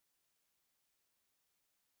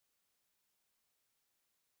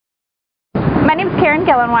My name is Karen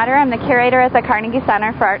Gillenwater. I'm the curator at the Carnegie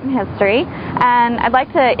Center for Art and History, and I'd like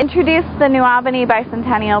to introduce the New Albany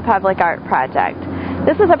Bicentennial Public Art Project.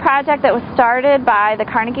 This is a project that was started by the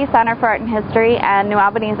Carnegie Center for Art and History and New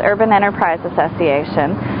Albany's Urban Enterprise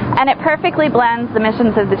Association, and it perfectly blends the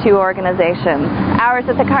missions of the two organizations. Ours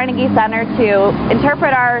at the Carnegie Center to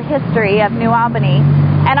interpret our history of New Albany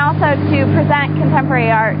and also to present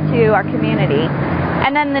contemporary art to our community.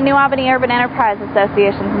 And then the New Albany Urban Enterprise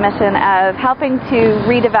Association's mission of helping to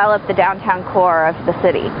redevelop the downtown core of the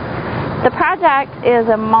city. The project is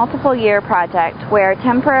a multiple-year project where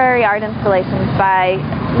temporary art installations by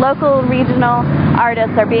local regional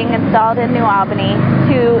artists are being installed in New Albany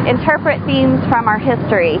to interpret themes from our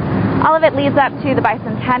history. All of it leads up to the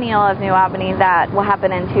bicentennial of New Albany that will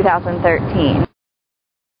happen in 2013.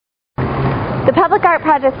 The Public Art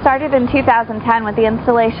Project started in 2010 with the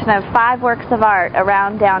installation of 5 works of art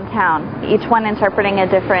around downtown, each one interpreting a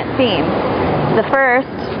different theme. The first,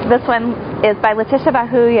 this one, is by Letitia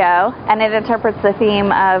Bahuyo, and it interprets the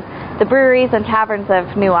theme of the breweries and taverns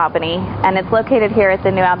of New Albany, and it's located here at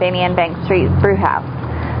the New Albanian Bank Street Brew House.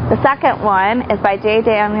 The second one is by J.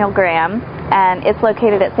 Daniel Graham, and it's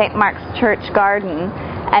located at St. Mark's Church Garden,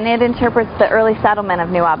 and it interprets the early settlement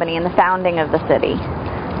of New Albany and the founding of the city.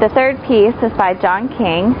 The third piece is by John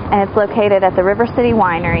King, and it's located at the River City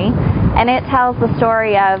Winery, and it tells the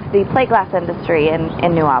story of the plate glass industry in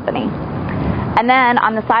New Albany. And then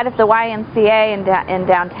on the side of the YMCA in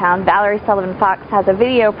downtown, Valerie Sullivan Fox has a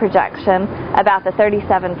video projection about the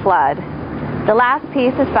 37 flood. The last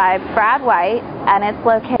piece is by Brad White, and it's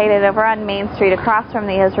located over on Main Street across from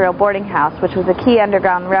the Israel Boarding House, which was a key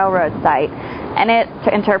Underground Railroad site, and it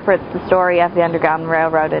interprets the story of the Underground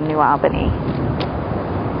Railroad in New Albany.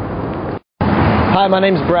 Hi, my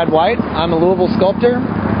name is Brad White. I'm a Louisville sculptor.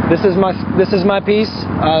 This is my piece,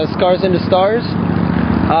 Scars into Stars.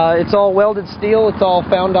 It's all welded steel. It's all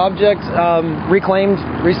found objects, reclaimed,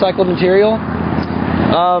 recycled material.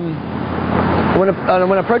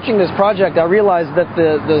 When approaching this project, I realized that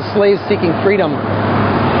the slaves seeking freedom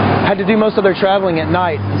had to do most of their traveling at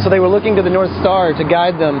night, so they were looking to the North Star to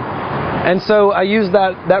guide them. And so I used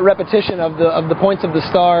that repetition of the points of the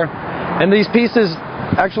star, and these pieces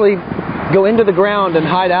actually go into the ground and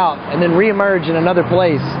hide out and then reemerge in another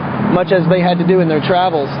place, much as they had to do in their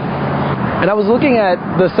travels. And I was looking at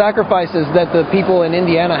the sacrifices that the people in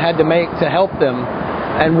Indiana had to make to help them,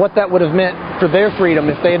 and what that would have meant for their freedom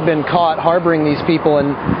if they had been caught harboring these people,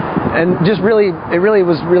 and just really, it really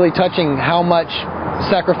was really touching how much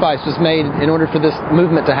sacrifice was made in order for this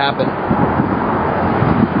movement to happen.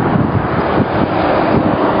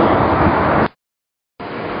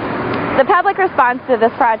 The public response to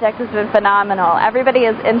this project has been phenomenal. Everybody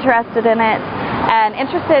is interested in it and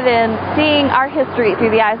interested in seeing our history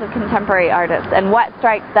through the eyes of contemporary artists and what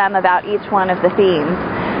strikes them about each one of the themes.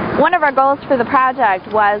 One of our goals for the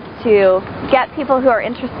project was to get people who are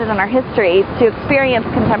interested in our history to experience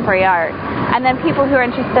contemporary art, and then people who are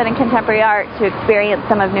interested in contemporary art to experience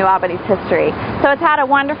some of New Albany's history. So it's had a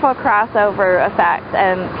wonderful crossover effect,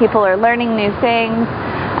 and people are learning new things.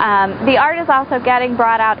 The art is also getting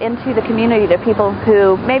brought out into the community to people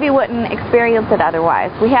who maybe wouldn't experience it otherwise.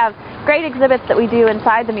 We have great exhibits that we do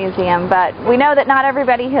inside the museum, but we know that not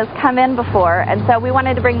everybody has come in before, and so we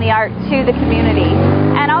wanted to bring the art to the community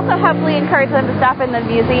and also hopefully encourage them to stop in the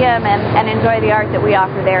museum and enjoy the art that we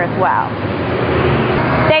offer there as well.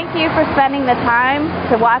 Thank you for spending the time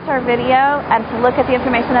to watch our video and to look at the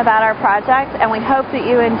information about our project, and we hope that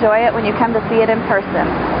you enjoy it when you come to see it in person.